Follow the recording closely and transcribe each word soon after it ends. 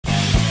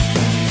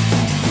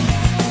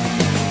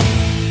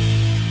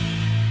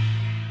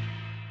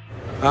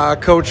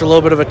Coach, a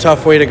little bit of a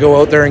tough way to go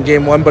out there in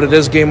game one, but it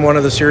is game one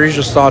of the series.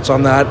 Just thoughts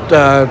on that,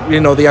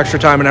 the extra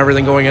time and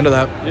everything going into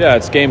that. Yeah,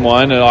 it's game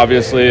one, and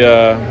obviously,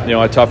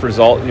 a tough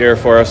result here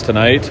for us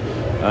tonight.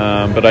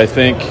 But I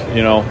think,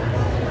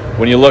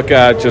 when you look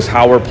at just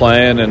how we're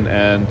playing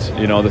and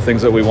the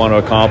things that we want to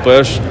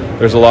accomplish,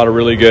 there's a lot of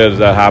really good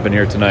that happened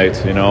here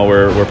tonight.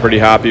 We're pretty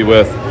happy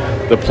with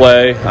the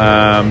play,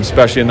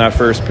 especially in that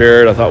first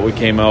period. I thought we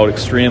came out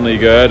extremely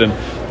good, and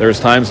there's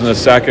times in the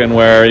second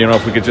where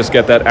if we could just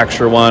get that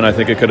extra one, I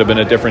think it could have been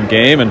a different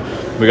game, and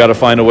we got to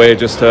find a way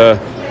just to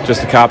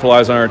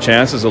capitalize on our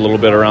chances a little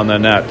bit around the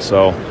net.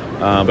 So,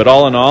 but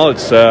all in all,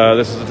 it's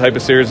this is the type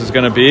of series it's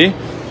going to be,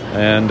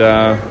 and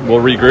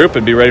we'll regroup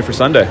and be ready for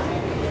Sunday.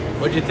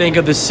 What do you think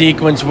of the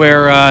sequence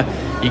where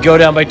you go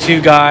down by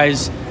 2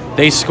 guys,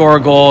 they score a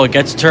goal, it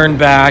gets turned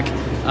back?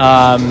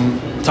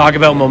 Talk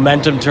about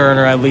momentum turn,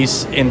 or at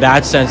least in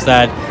that sense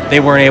that they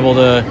weren't able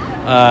to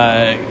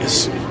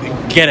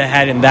get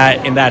ahead in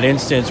that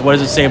instance. What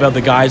does it say about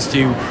the guys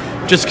to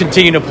just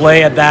continue to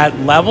play at that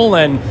level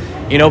and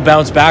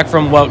bounce back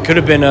from what could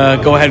have been a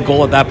go-ahead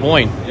goal at that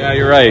point? Yeah,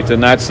 you're right,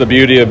 and that's the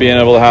beauty of being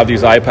able to have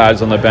these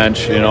iPads on the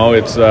bench.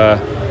 It's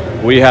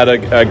we had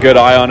a good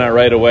eye on it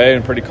right away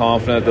and pretty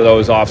confident that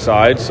was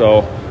offside.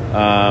 So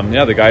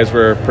the guys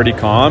were pretty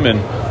calm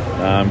and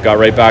got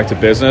right back to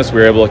business.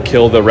 We were able to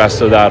kill the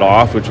rest of that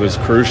off, which was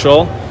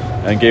crucial,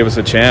 and gave us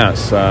a chance.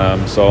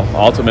 So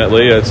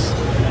ultimately, it's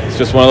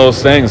just one of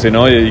those things.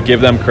 You give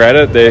them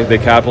credit; they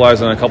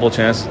capitalized on a couple of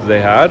chances that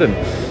they had, and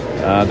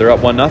they're up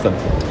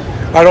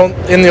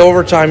 1-0. In the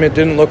overtime, it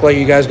didn't look like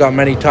you guys got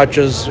many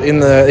touches in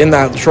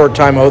that short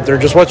time out there.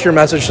 Just what's your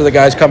message to the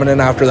guys coming in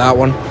after that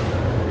one?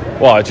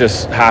 Well, it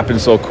just happened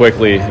so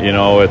quickly.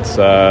 It's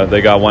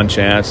they got one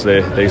chance,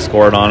 they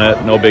scored on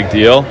it, no big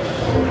deal.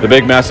 The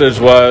big message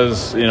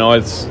was,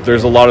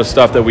 there's a lot of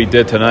stuff that we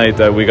did tonight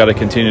that we got to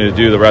continue to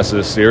do the rest of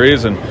the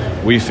series, and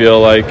we feel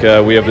like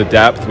we have the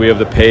depth, we have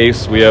the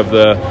pace, we have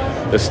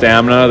the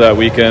stamina that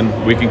we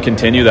can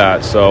continue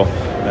that. So,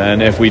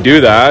 and if we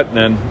do that,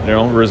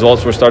 then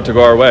results will start to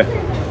go our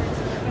way.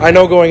 I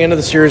know going into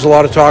the series, a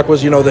lot of talk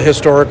was, the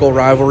historical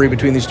rivalry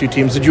between these two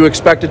teams. Did you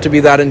expect it to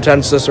be that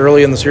intense this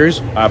early in the series?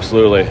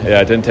 Absolutely.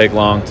 Yeah, it didn't take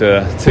long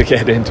to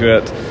get into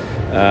it.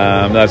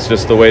 That's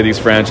just the way these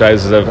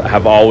franchises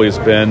have always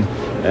been,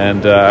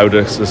 and I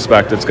would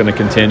suspect it's going to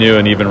continue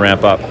and even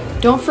ramp up.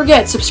 Don't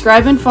forget,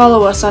 subscribe and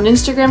follow us on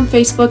Instagram,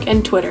 Facebook,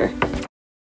 and Twitter.